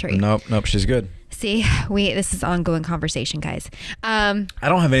elementary. Nope, she's good. See, this is ongoing conversation, guys. I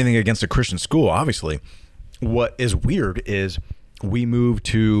don't have anything against a Christian school, obviously. What is weird is we moved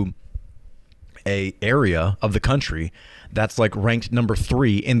to a area of the country that's like ranked number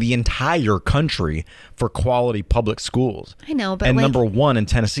 3 in the entire country for quality public schools. I know, but and number 1 in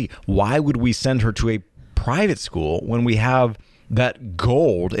Tennessee. Why would we send her to a private school when we have that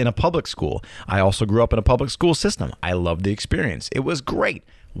gold in a public school? I also grew up in a public school system. I loved the experience. It was great.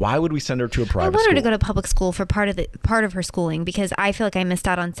 Why would we send her to a private school? I want her to go to public school for part of her schooling, because I feel like I missed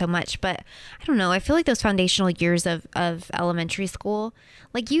out on so much. But I don't know. I feel like those foundational years of elementary school,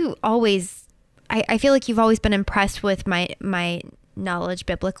 like you always, I feel like you've always been impressed with my knowledge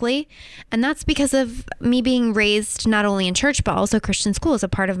biblically. And that's because of me being raised not only in church, but also Christian school as a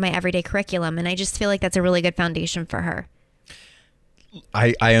part of my everyday curriculum. And I just feel like that's a really good foundation for her.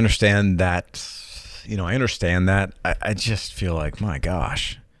 I understand that. You know, I understand that. I just feel like, my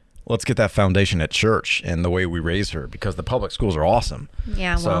gosh, let's get that foundation at church and the way we raise her, because the public schools are awesome.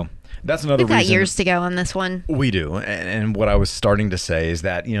 Yeah, well, so that's another reason. We've got years to go on this one. We do. And what I was starting to say is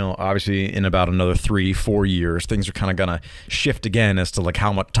that, you know, obviously in about another 3-4 years, things are kind of going to shift again as to like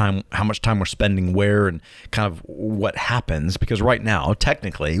how much time we're spending where and kind of what happens. Because right now,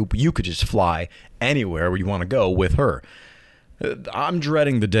 technically, you could just fly anywhere where you want to go with her. I'm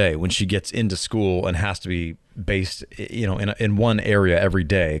dreading the day when she gets into school and has to be based, you know, in one area every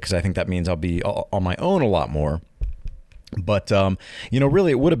day, because I think that means I'll be on my own a lot more. But, you know, really,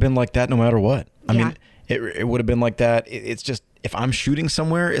 it would have been like that no matter what. I mean, it would have been like that. It's just, if I'm shooting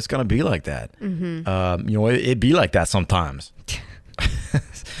somewhere, it's going to be like that. Mm-hmm. You know, it'd be like that sometimes.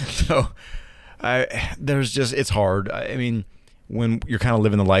 So it's hard. I mean, when you're kind of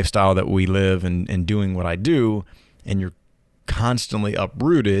living the lifestyle that we live and doing what I do, and you're constantly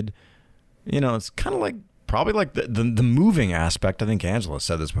uprooted, you know, it's kind of like probably like the moving aspect. I think Angela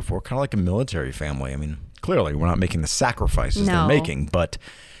said this before, kind of like a military family. I mean, clearly we're not making the sacrifices they're making, but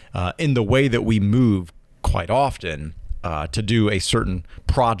in the way that we move quite often to do a certain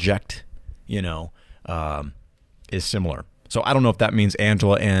project, you know, is similar. So I don't know if that means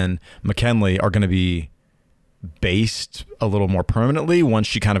Angela and McKinley are going to be based a little more permanently once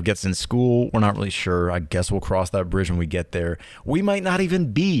she kind of gets in school. We're not really sure. I guess we'll cross that bridge when we get there. We might not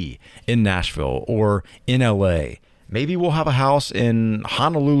even be in Nashville or in LA. Maybe we'll have a house in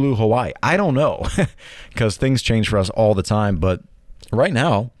Honolulu, Hawaii. I don't know, because things change for us all the time. But right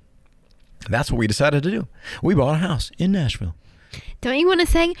now, that's what we decided to do. We bought a house in Nashville. Don't you want to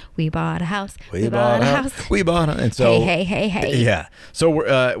sing, we bought a house, we bought a house, we bought a... And so, hey. Yeah. So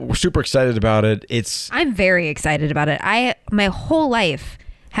we're super excited about it. I'm very excited about it. My whole life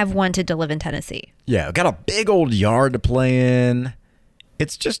have wanted to live in Tennessee. Yeah. Got a big old yard to play in.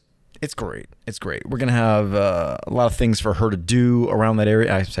 It's great. It's great. We're going to have a lot of things for her to do around that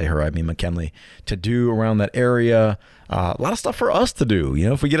area. I say her, I mean McKinley, to do around that area. A lot of stuff for us to do. You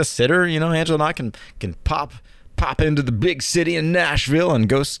know, if we get a sitter, you know, Angela and I can pop into the big city in Nashville and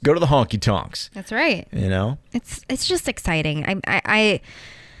go to the honky tonks. That's right. You know, it's just exciting. I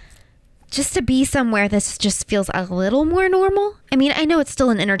just to be somewhere that just feels a little more normal. I mean, I know it's still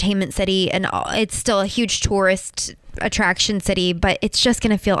an entertainment city and it's still a huge tourist attraction city, but it's just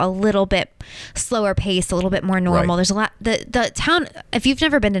going to feel a little bit slower paced, a little bit more normal. Right. There's a lot, the town, if you've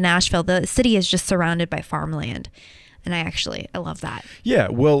never been to Nashville, the city is just surrounded by farmland. And I love that. Yeah,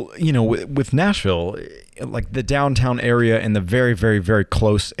 well, with Nashville, like the downtown area and the very, very, very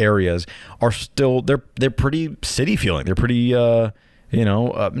close areas are still, they're pretty city feeling. They're pretty,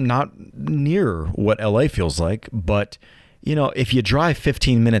 not near what LA feels like. But, if you drive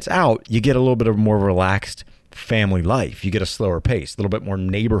 15 minutes out, you get a little bit of more relaxed family life. You get a slower pace, a little bit more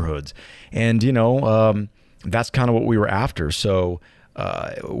neighborhoods. And, that's kind of what we were after. So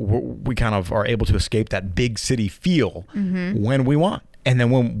we kind of are able to escape that big city feel when we want. And then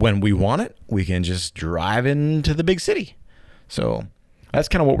when we want it, we can just drive into the big city. So that's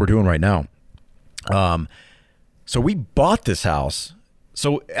kind of what we're doing right now. So we bought this house.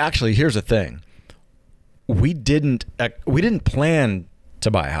 So actually, here's the thing. We didn't plan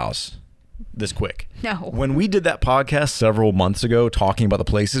to buy a house this quick. No. When we did that podcast several months ago talking about the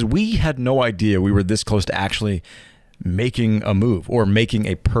places, we had no idea we were this close to actually making a move, or making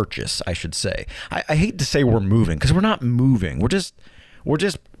a purchase, I should say. I hate to say we're moving, because we're not moving. We're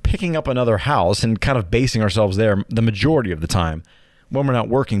just picking up another house and kind of basing ourselves there the majority of the time when we're not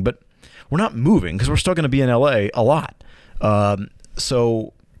working. But we're not moving because we're still going to be in LA a lot.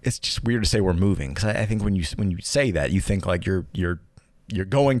 So it's just weird to say we're moving, because I think when you say that, you think like you're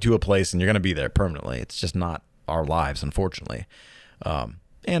going to a place and you're going to be there permanently. It's just not our lives, unfortunately.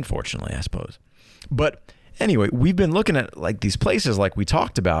 And fortunately, I suppose. But anyway, we've been looking at like these places like we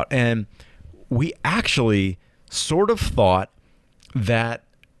talked about, and we actually sort of thought that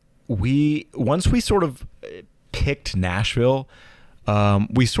once we sort of picked Nashville,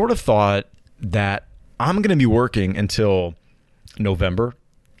 we sort of thought that I'm going to be working until November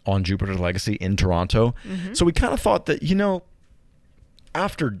on Jupiter's Legacy in Toronto. So we kind of thought that,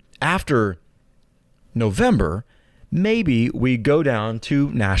 after November, maybe we go down to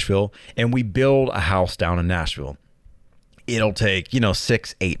Nashville and we build a house down in Nashville. It'll take,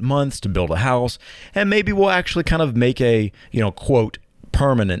 6-8 months to build a house, and maybe we'll actually kind of make a, quote,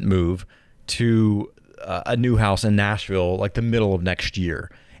 permanent move to a new house in Nashville, like the middle of next year,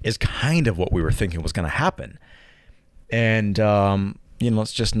 is kind of what we were thinking was going to happen. And,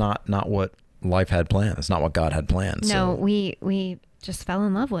 it's just not what life had planned. It's not what God had planned. No, So, we just fell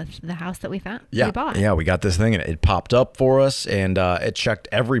in love with the house that we found. yeah, We bought. yeah, we got this thing and it popped up for us, and it checked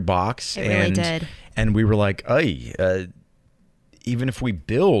every box. It really did. And we were like, hey, even if we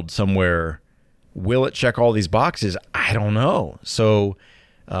build somewhere, will it check all these boxes? I don't know. So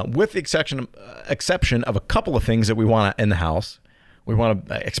with the exception of a couple of things that we want in the house, we want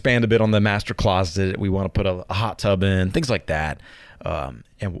to expand a bit on the master closet. We want to put a hot tub in, things like that.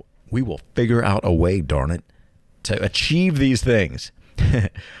 And we will figure out a way, darn it, to achieve these things.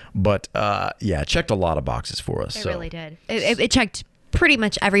 But it checked a lot of boxes for us. It really did. It checked pretty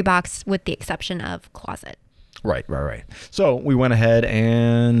much every box with the exception of closet. Right. So we went ahead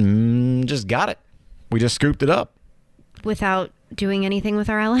and just got it. We just scooped it up. Without doing anything with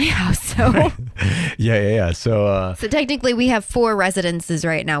our LA house. So Yeah. So technically we have 4 residences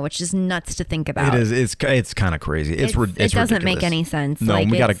right now, which is nuts to think about. it is. It's kind of crazy. It doesn't make any sense. No,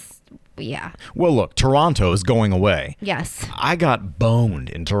 we got to. Yeah. Well, look, Toronto is going away. Yes. I got boned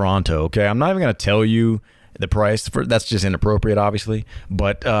in Toronto. Okay, I'm not even going to tell you the price for that's just inappropriate, obviously.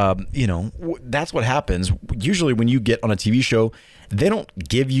 But that's what happens. Usually, when you get on a TV show, they don't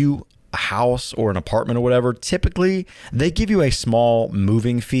give you a house or an apartment or whatever. Typically, they give you a small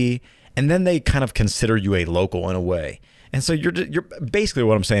moving fee, and then they kind of consider you a local in a way. And so you're basically,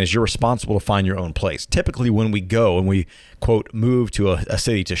 what I'm saying is you're responsible to find your own place. Typically, when we go and we, quote, move to a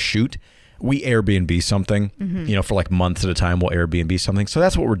city to shoot, we Airbnb something, for like months at a time. We'll Airbnb something. So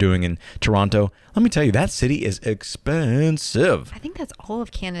that's what we're doing in Toronto. Let me tell you, that city is expensive. I think that's all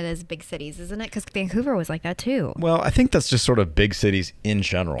of Canada's big cities, isn't it? Because Vancouver was like that too. Well, I think that's just sort of big cities in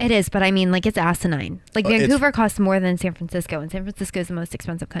general. It is, but I mean, like, it's asinine. Like, Vancouver costs more than San Francisco, and San Francisco is the most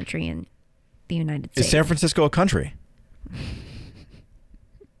expensive country in the United States. Is San Francisco a country?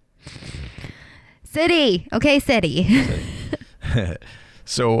 City. Okay, city.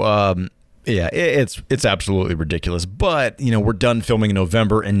 So, it's absolutely ridiculous. But, we're done filming in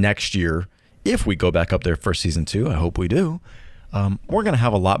November, and next year, if we go back up there for season 2, I hope we do, we're going to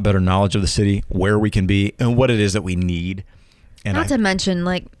have a lot better knowledge of the city, where we can be, and what it is that we need. And Not to mention,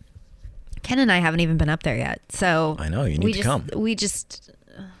 like, Ken and I haven't even been up there yet. So I know, you need to come.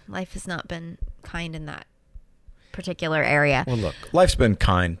 Life has not been kind in that particular area. Well, look, life's been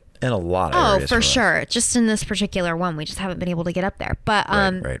kind in a lot of areas. Oh, for sure. Just in this particular one, we just haven't been able to get up there. But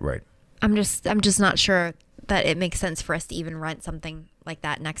right. I'm just not sure that it makes sense for us to even rent something like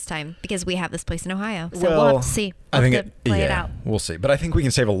that next time because we have this place in Ohio. So we'll have to see. I think play it out. We'll see. But I think we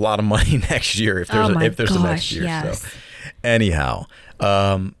can save a lot of money next year if there's a next year. Yes. So anyhow,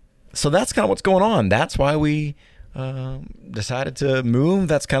 so that's kind of what's going on. That's why we decided to move.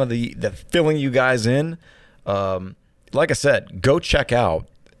 That's kind of the filling you guys in. Like I said, go check out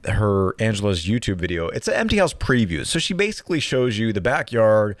Angela's YouTube video. It's an empty house preview. So she basically shows you the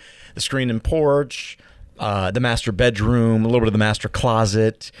backyard, the screen and porch, the master bedroom, a little bit of the master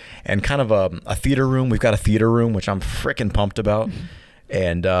closet, and kind of a theater room. We've got a theater room, which I'm freaking pumped about. Mm-hmm.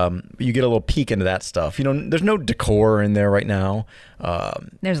 And you get a little peek into that stuff. You know, there's no decor in there right now.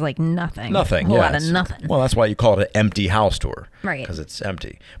 There's like nothing. Nothing. A whole lot of nothing. Well, that's why you call it an empty house tour. Right. Because it's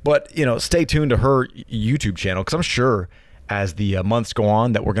empty. But, you know, stay tuned to her YouTube channel because I'm sure as the months go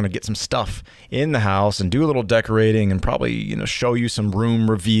on that we're going to get some stuff in the house and do a little decorating and probably, you know, show you some room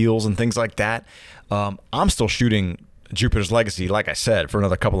reveals and things like that. I'm still shooting Jupiter's Legacy, like I said, for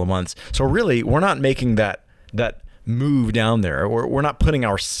another couple of months. So really, we're not making that move down there. We're not putting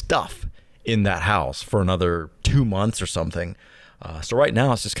our stuff in that house for another 2 months or something. So right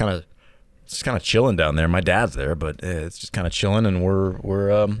now it's just kind of chilling down there. My dad's there, but it's just kind of chilling, and we're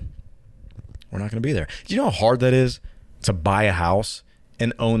not going to be there. Do you know how hard that is to buy a house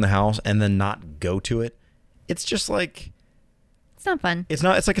and own the house and then not go to it? It's just like, it's not fun. It's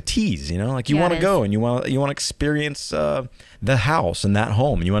not. It's like a tease, you know. Like you want to go and you want to experience the house and that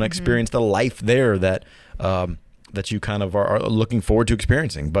home, and you want to experience the life there that you kind of are looking forward to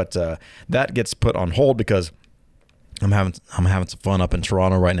experiencing. But that gets put on hold because I'm having some fun up in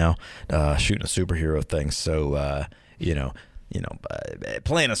Toronto right now, shooting a superhero thing. So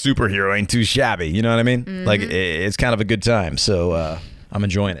playing a superhero ain't too shabby. You know what I mean? Mm-hmm. Like it's kind of a good time. So I'm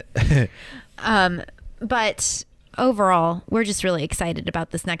enjoying it. But overall, we're just really excited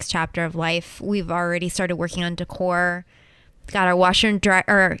about this next chapter of life. We've already started working on decor. Got our washer and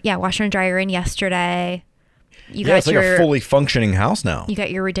dryer in yesterday. It's like a fully functioning house now. You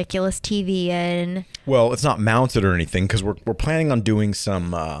got your ridiculous TV in. Well, it's not mounted or anything because we're planning on doing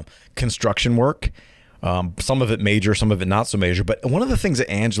some construction work. Some of it major, some of it not so major. But one of the things that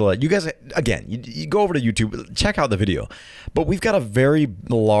Angela, you guys, again, you go over to YouTube, check out the video. But we've got a very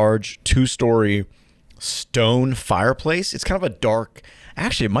large 2-story stone fireplace. It's kind of a dark,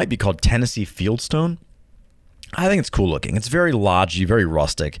 actually it might be called Tennessee Fieldstone. I think it's cool looking. It's very lodgy, very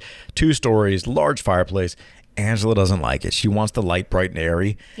rustic. 2 stories, large fireplace. Angela doesn't like it. She wants the light, bright, and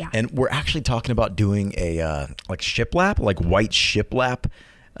airy. Yeah. And we're actually talking about doing a like shiplap, like white shiplap,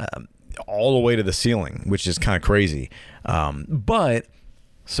 all the way to the ceiling, which is kind of crazy. But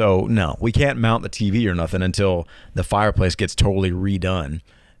so no, we can't mount the TV or nothing until the fireplace gets totally redone.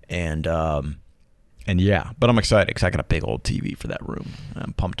 And yeah, but I'm excited because I got a big old TV for that room.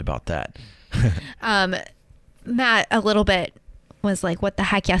 I'm pumped about that. Matt a little bit was like, what the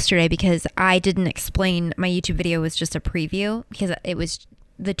heck yesterday, because I didn't explain. My YouTube video was just a preview because it was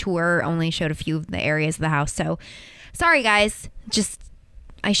the tour only showed a few of the areas of the house. So sorry guys, just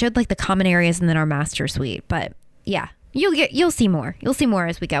I showed like the common areas and then our master suite. But yeah, you'll see more. You'll see more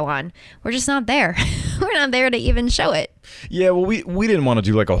as we go on. We're just not there. We're not there to even show it. Yeah, well, we didn't want to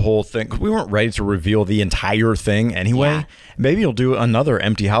do like a whole thing. We weren't ready to reveal the entire thing anyway. Yeah. Maybe you'll do another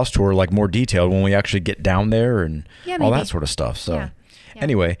empty house tour, like more detailed when we actually get down there and all that sort of stuff. So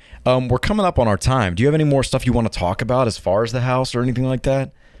anyway, we're coming up on our time. Do you have any more stuff you want to talk about as far as the house or anything like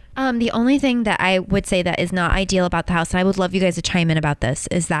that? The only thing that I would say that is not ideal about the house, and I would love you guys to chime in about this,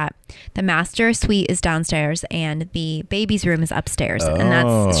 is that the master suite is downstairs and the baby's room is upstairs. And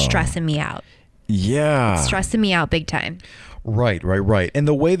that's stressing me out. Yeah. It's stressing me out big time. Right. And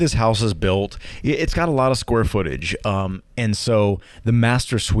the way this house is built, it's got a lot of square footage. And so the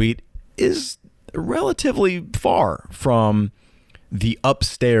master suite is relatively far from the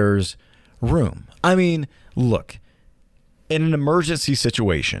upstairs room. I mean, look, in an emergency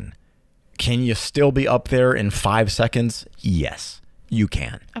situation, can you still be up there in 5 seconds? Yes, you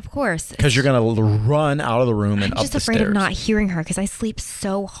can. Of course. Because you're going to run out of the room and up the stairs. I'm just afraid of not hearing her because I sleep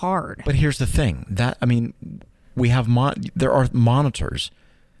so hard. But here's the thing. We have there are monitors,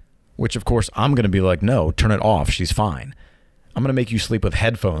 which of course I'm going to be like, no, turn it off. She's fine. I'm going to make you sleep with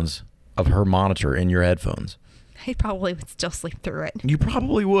headphones of her monitor in your headphones. I probably would still sleep through it. You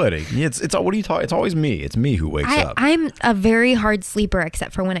probably would. It's what are you talking? It's always me. It's me who wakes up. I'm a very hard sleeper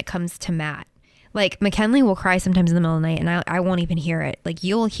except for when it comes to Matt. Like McKinley will cry sometimes in the middle of the night and I won't even hear it. Like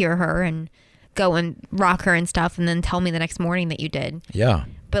you'll hear her and go and rock her and stuff and then tell me the next morning that you did. Yeah.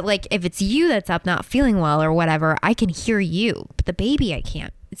 But like if it's you that's up not feeling well or whatever, I can hear you. But the baby I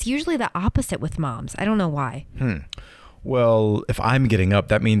can't. It's usually the opposite with moms. I don't know why. Well, if I'm getting up,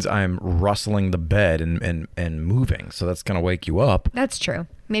 that means I'm rustling the bed and moving. So that's going to wake you up. That's true.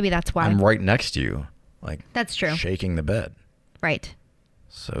 Maybe that's why. I'm right next to you, like That's true. shaking the bed. Right.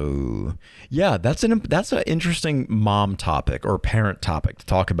 So yeah, that's an interesting mom topic or parent topic to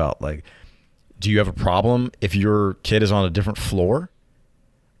talk about. Like, do you have a problem if your kid is on a different floor?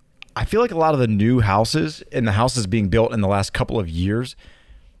 I feel like a lot of the new houses and the houses being built in the last couple of years,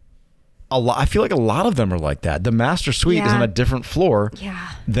 I feel like a lot of them are like that. The master suite is on a different floor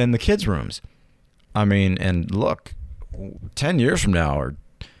than the kids' rooms. I mean, and look, 10 years from now or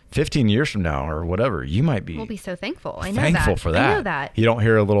 15 years from now or whatever, you might be. We'll be so thankful. I know thankful that. for that. I know that. You don't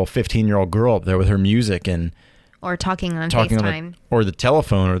hear a little 15-year-old girl up there with her music and Or talking on FaceTime. or the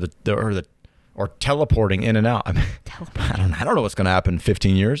telephone or teleporting in and out. I mean, I don't know what's going to happen in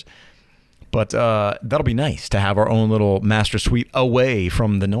 15 years. But that'll be nice to have our own little master suite away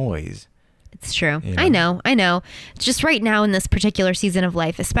from the noise. It's true. You know? I know. It's just right now in this particular season of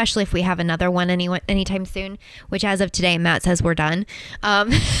life, especially if we have another one anytime soon, which as of today, Matt says we're done. I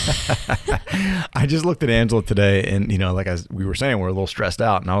just looked at Angela today and, like we were saying, we're a little stressed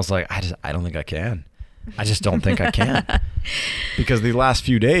out. And I was like, I don't think I can. I just don't think I can. Because the last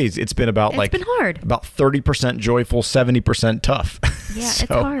few days, it's been about it's been hard. About 30% joyful, 70% tough. Yeah, So,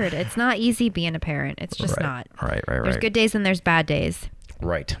 it's hard. It's not easy being a parent. It's just not. Right. There's good days and there's bad days.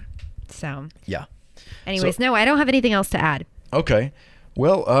 Right. So, Yeah. anyways, no, I don't have anything else to add. Okay.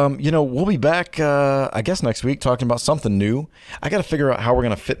 Well, we'll be back, I guess, next week talking about something new. I got to figure out how we're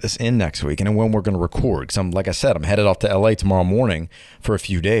going to fit this in next week and when we're going to record. Because like I said, I'm headed off to LA tomorrow morning for a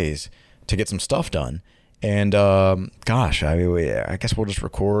few days to get some stuff done. And gosh, I guess we'll just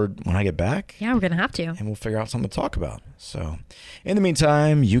record when I get back. Yeah, we're going to have to. And we'll figure out something to talk about. So in the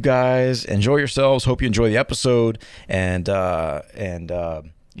meantime, you guys enjoy yourselves. Hope you enjoy the episode. And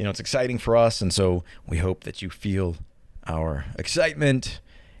it's exciting for us. And so we hope that you feel our excitement.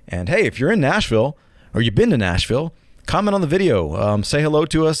 And hey, if you're in Nashville or you've been to Nashville, comment on the video. Say hello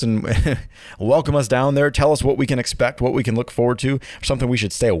to us and welcome us down there. Tell us what we can expect, what we can look forward to, or something we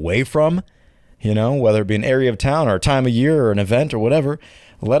should stay away from. Whether it be an area of town or a time of year or an event or whatever,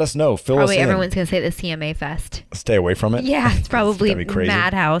 let us know. Fill us in. Probably everyone's going to say the CMA Fest. Stay away from it? Yeah, it's probably It's crazy.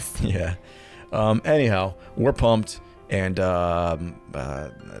 madhouse. Yeah. Anyhow, we're pumped, and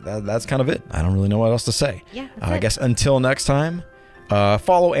that's kind of it. I don't really know what else to say. Yeah, I guess until next time,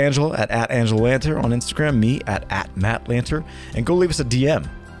 follow Angela at Angela Lanter on Instagram, me at Matt Lanter, and go leave us a DM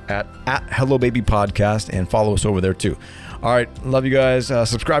at Hello Baby Podcast and follow us over there too. All right. Love you guys.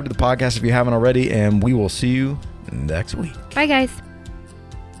 Subscribe to the podcast if you haven't already, and we will see you next week. Bye, guys.